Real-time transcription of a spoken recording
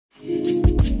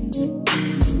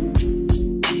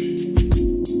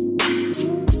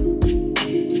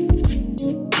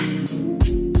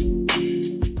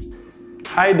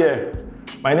Hi there,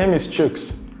 my name is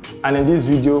Chuks, and in this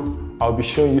video, I'll be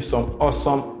showing you some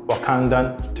awesome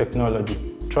Wakandan technology.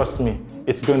 Trust me,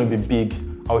 it's going to be big.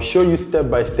 I'll show you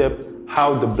step by step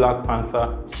how the Black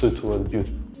Panther suit was built.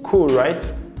 Cool,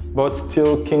 right? But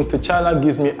still, King T'Challa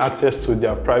gives me access to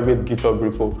their private GitHub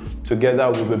repo. Together,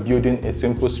 we'll be building a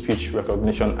simple speech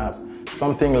recognition app.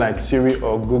 Something like Siri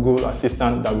or Google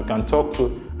Assistant that we can talk to,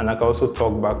 and that can also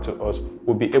talk back to us.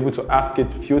 We'll be able to ask it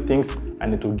a few things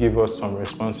and it will give us some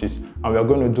responses. And we're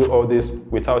going to do all this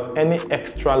without any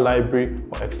extra library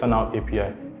or external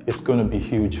API. It's going to be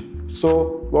huge.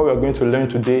 So what we're going to learn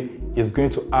today is going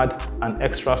to add an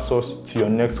extra source to your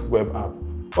next web app.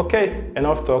 Okay,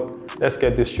 enough talk. Let's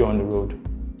get this show on the road.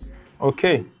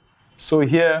 Okay, so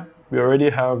here we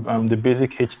already have the basic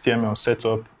HTML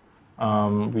setup.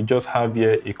 We just have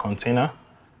here a container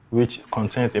which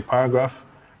contains a paragraph.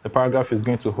 The paragraph is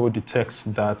going to hold the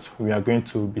text that we are going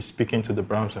to be speaking to the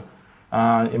browser.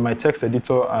 In my text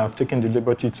editor, I've taken the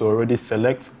liberty to already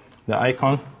select the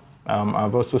icon.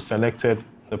 I've also selected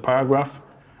the paragraph.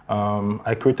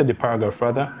 I created the paragraph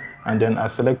rather, and then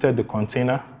I've selected the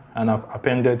container and I've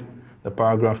appended the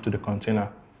paragraph to the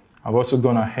container. I've also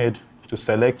gone ahead to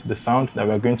select the sound that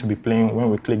we're going to be playing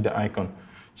when we click the icon.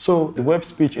 So the web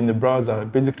speech in the browser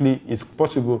basically is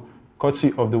possible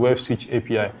courtesy of the Web Switch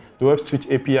API. The Web Switch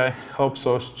API helps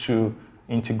us to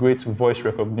integrate voice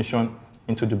recognition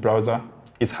into the browser.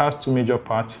 It has two major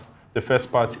parts. The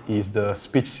first part is the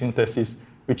speech synthesis,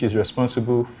 which is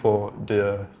responsible for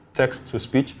the text to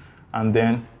speech. And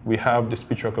then we have the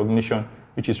speech recognition,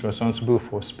 which is responsible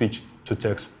for speech to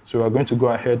text. So we're going to go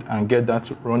ahead and get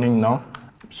that running now.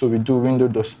 So we do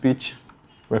window.speech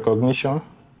recognition.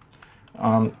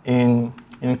 In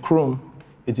Chrome,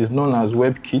 it is known as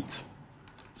WebKit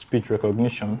speech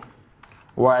recognition,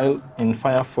 while in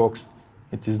Firefox,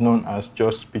 it is known as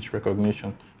just speech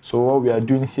recognition. So what we are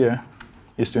doing here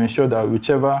is to ensure that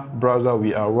whichever browser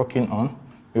we are working on,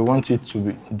 we want it to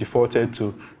be defaulted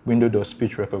to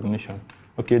window.speech recognition.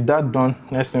 Okay, that done,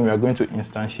 next thing we are going to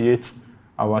instantiate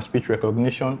our speech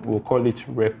recognition. We'll call it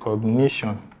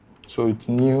recognition. So it's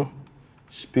new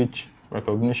speech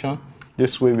recognition.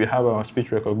 This way we have our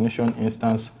speech recognition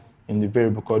instance in the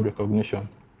variable called recognition.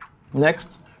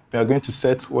 Next, we are going to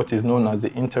set what is known as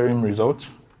the interim result.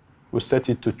 We'll set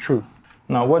it to true.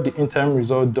 Now, what the interim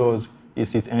result does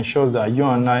is it ensures that you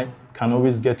and I can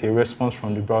always get a response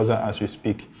from the browser as we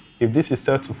speak. If this is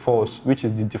set to false, which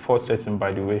is the default setting,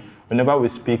 by the way, whenever we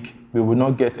speak, we will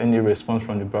not get any response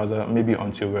from the browser, maybe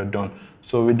until we're done.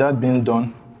 So with that being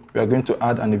done, we are going to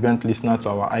add an event listener to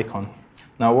our icon.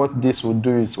 Now, what this will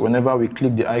do is whenever we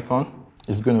click the icon,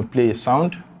 it's going to play a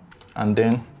sound, and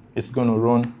then it's going to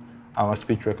run our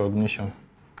speech recognition.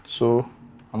 So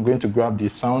I'm going to grab the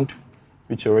sound,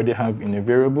 which I already have in a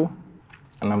variable,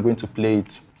 and I'm going to play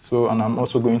it. So, and I'm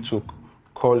also going to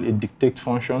call a dictate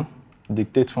function,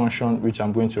 which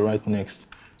I'm going to write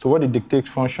next. So what the dictate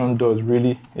function does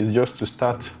really is just to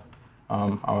start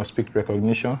our speech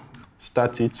recognition,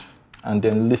 start it, and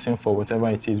then listen for whatever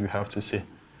it is we have to say.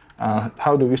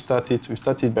 How do we start it? We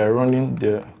start it by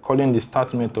calling the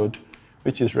start method,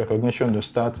 which is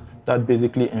recognition.start. That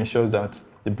basically ensures that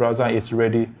the browser is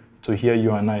ready to hear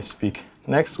you and I speak.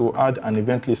 Next, we'll add an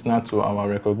event listener to our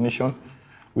recognition.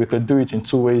 We could do it in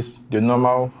two ways. The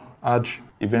normal add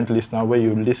event listener where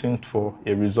you listen for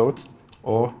a result,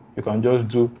 or you can just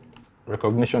do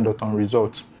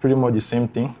recognition.onResult. Pretty much the same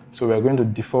thing. So we're going to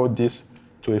default this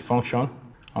to a function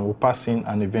and we'll pass in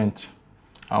an event.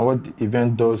 And what the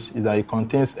event does is that it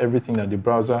contains everything that the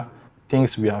browser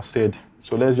thinks we have said.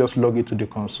 So let's just log it to the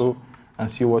console and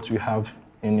see what we have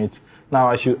in it. Now,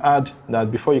 I should add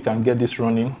that before you can get this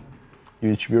running,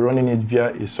 you should be running it via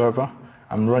a server.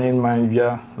 I'm running mine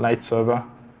via Light Server,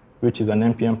 which is an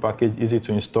NPM package, easy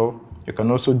to install. You can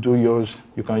also do yours.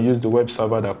 You can use the web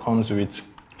server that comes with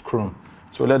Chrome.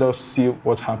 So let us see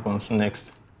what happens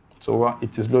next. So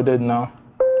it is loaded now.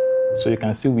 So you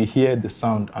can see we hear the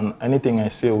sound, and anything I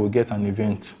say will get an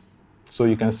event. So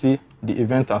you can see the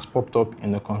event has popped up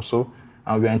in the console,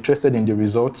 and we are interested in the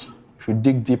results. If you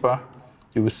dig deeper,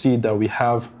 you will see that we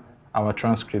have our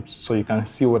transcripts. So you can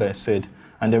see what I said.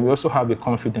 And then we also have the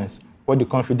confidence. What the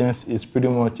confidence is pretty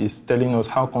much is telling us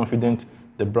how confident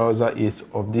the browser is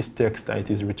of this text that it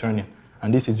is returning.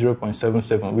 And this is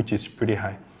 0.77, which is pretty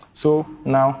high. So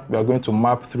now we are going to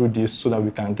map through this so that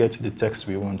we can get the text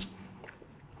we want.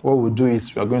 What we'll do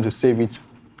is we are going to save it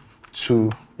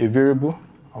to a variable.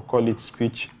 I'll call it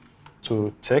speech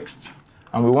to text.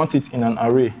 And we want it in an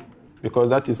array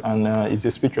because that is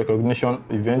a speech recognition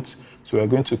event. So we are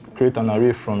going to create an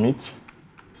array from it,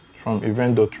 from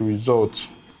event.result.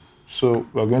 So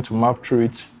we are going to map through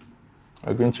it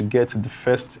we're going to get the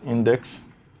first index.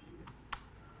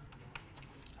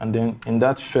 And then in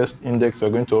that first index, we're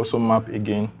going to also map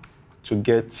again to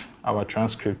get our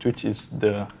transcript, which is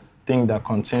the thing that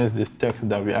contains this text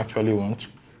that we actually want.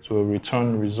 So we'll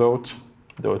return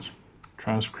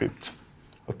result.transcript.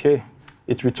 Okay,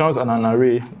 it returns an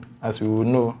array, as we will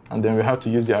know, and then we have to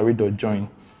use the array.join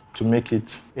to make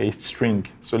it a string.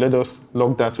 So let us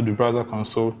log that to the browser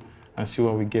console and see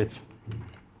what we get.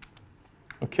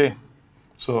 Okay,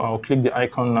 so I'll click the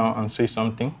icon now and say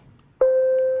something.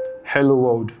 Hello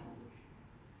world.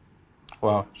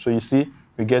 Wow, so you see,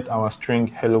 we get our string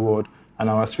hello world and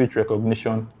our speech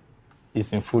recognition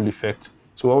is in full effect.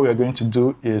 So what we are going to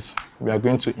do is we are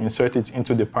going to insert it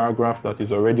into the paragraph that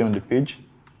is already on the page.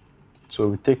 So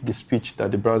we take the speech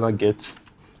that the browser gets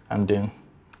and then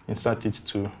insert it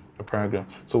to the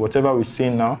paragraph. So whatever we say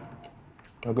now,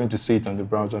 we're going to see it on the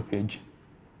browser page.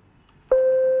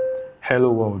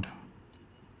 Hello world.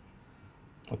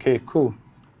 Okay, cool.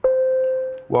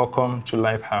 Welcome to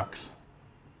Life Hacks.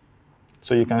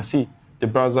 So you can see the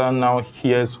browser now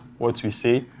hears what we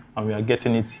say and we are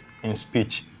getting it in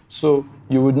speech. So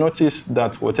you would notice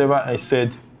that whatever I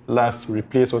said last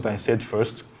replace what I said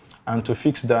first. And to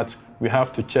fix that, we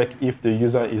have to check if the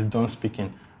user is done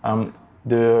speaking.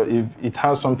 If it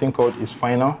has something called is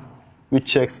final, which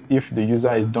checks if the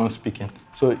user is done speaking.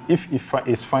 So if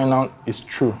is final is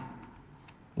true,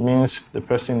 means the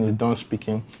person is done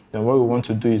speaking, then what we want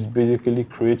to do is basically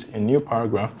create a new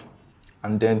paragraph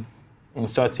and then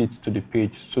insert it to the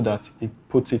page so that it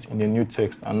puts it in a new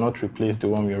text and not replace the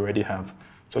one we already have.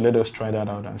 So let us try that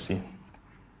out and see.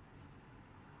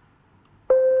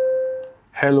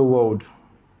 Hello world.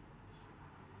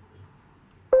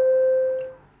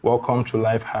 Welcome to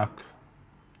Life Hack.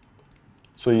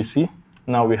 So you see,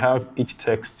 now we have each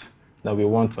text that we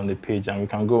want on the page and we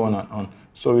can go on and on.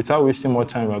 So without wasting more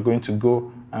time, we're going to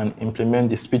go and implement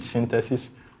the speech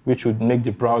synthesis, which would make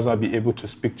the browser be able to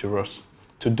speak to us.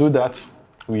 To do that,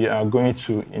 we are going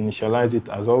to initialize it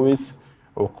as always,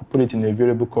 or put it in a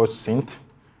variable called synth,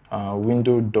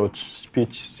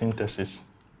 window.speech_synthesis.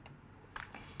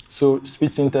 So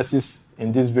speech synthesis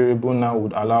in this variable now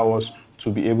would allow us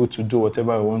to be able to do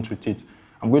whatever I want with it.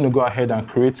 I'm going to go ahead and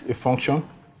create a function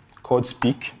called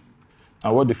speak.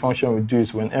 And what the function will do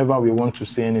is whenever we want to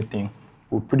say anything,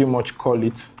 we'll pretty much call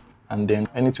it, and then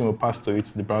anything will pass to it,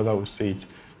 the browser will say it.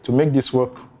 To make this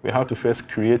work, we have to first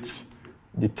create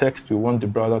the text we want the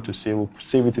browser to say. We'll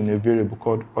save it in a variable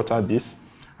called utter this,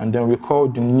 and then we call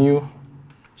the new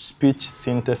speech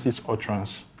synthesis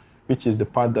utterance, which is the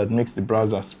part that makes the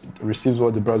browser receives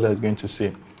what the browser is going to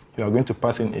say. You are going to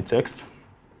pass in a text.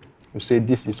 You say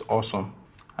this is awesome,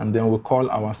 and then we'll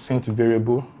call our synth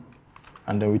variable,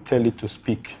 and then we tell it to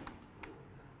speak.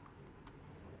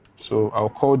 So I'll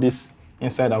call this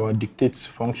inside our dictate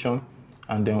function,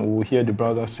 and then we'll hear the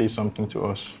browser say something to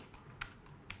us.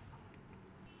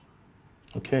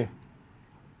 Okay.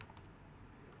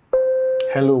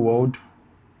 Hello world.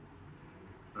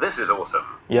 This is awesome.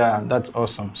 Yeah, that's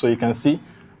awesome. So you can see,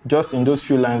 just in those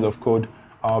few lines of code,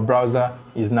 our browser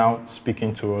is now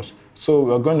speaking to us. So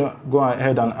we're going to go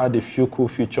ahead and add a few cool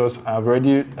features. I've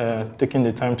already taken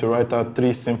the time to write out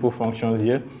 3 simple functions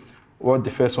here. What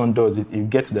the first one does is it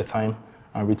gets the time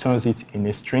and returns it in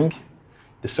a string.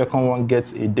 The second one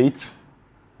gets a date,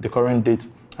 the current date,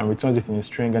 and returns it in a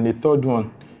string. And the third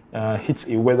one hits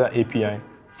a weather API,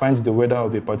 finds the weather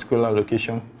of a particular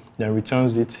location, then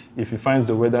returns it. If it finds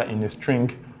the weather in a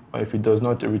string, or if it does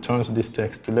not, it returns this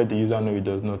text to let the user know it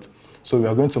does not. So we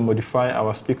are going to modify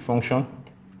our speak function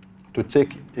to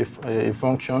take a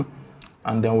function,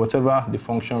 and then whatever the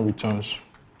function returns,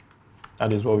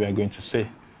 that is what we are going to say.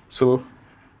 So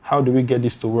how do we get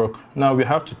this to work? Now we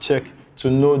have to check to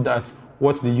know that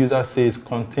what the user says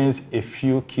contains a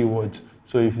few keywords.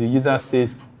 So if the user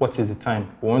says, what is the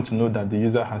time? We want to know that the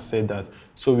user has said that.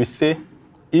 So we say,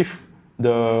 if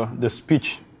the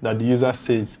speech that the user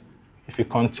says, if it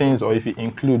contains or if it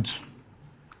includes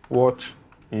what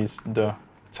is the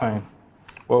time,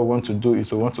 what we want to do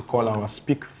is we want to call our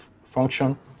speak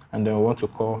function, and then we want to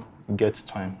call get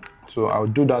time. So I'll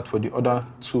do that for the other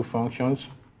 2 functions.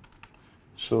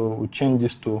 So we change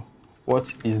this to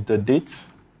what is the date,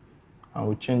 and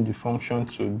we change the function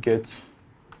to get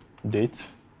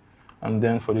date. And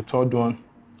then for the third one,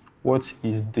 what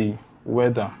is the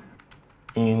weather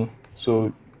in,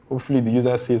 so hopefully the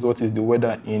user says what is the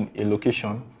weather in a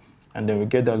location, and then we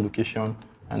get that location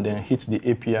and then hit the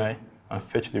API and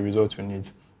fetch the result we need.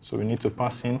 So we need to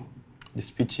pass in the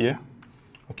speech here.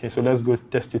 Okay, so let's go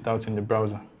test it out in the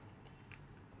browser.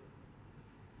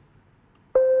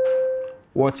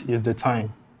 What is the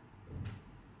time?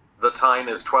 The time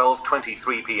is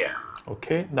 12:23 p.m.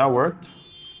 Okay, that worked.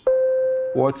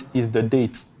 What is the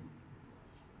date?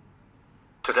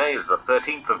 Today is the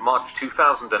 13th of March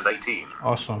 2018.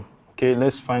 Awesome. Okay,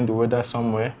 let's find the weather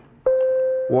somewhere.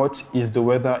 What is the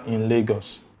weather in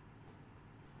Lagos?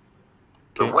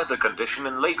 The weather condition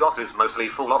in Lagos is mostly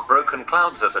full of broken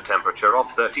clouds at a temperature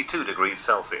of 32 degrees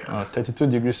Celsius. 32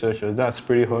 degrees Celsius, that's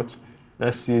pretty hot.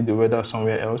 Let's see the weather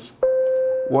somewhere else.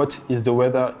 What is the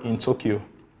weather in Tokyo?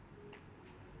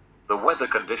 The weather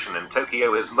condition in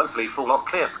Tokyo is mostly full of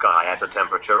clear sky at a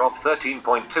temperature of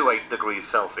 13.28 degrees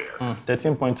Celsius.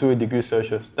 13.28 degrees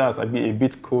Celsius, that's a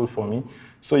bit cold for me.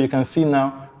 So you can see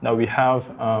now that we have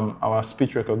our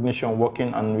speech recognition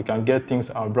working and we can get things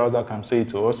our browser can say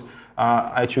to us.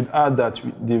 I should add that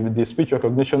the speech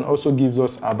recognition also gives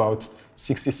us about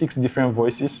 66 different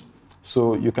voices.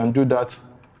 So you can do that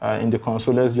in the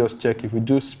console. Let's just check. If we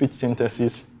do speech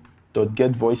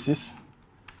synthesis.get voices,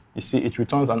 you see it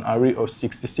returns an array of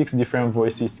 66 different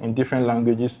voices in different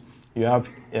languages. You have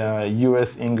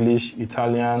US English,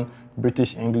 Italian,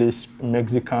 British English,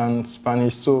 Mexican,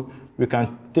 Spanish. So we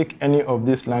can take any of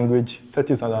this language, set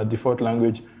it as our default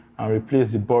language, and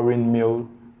replace the boring male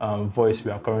voice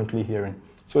we are currently hearing.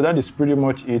 So that is pretty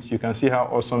much it. You can see how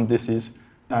awesome this is.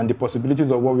 And the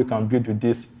possibilities of what we can build with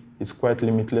this is quite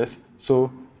limitless.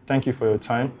 So thank you for your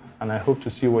time, and I hope to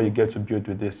see what you get to build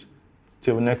with this.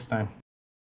 Till next time.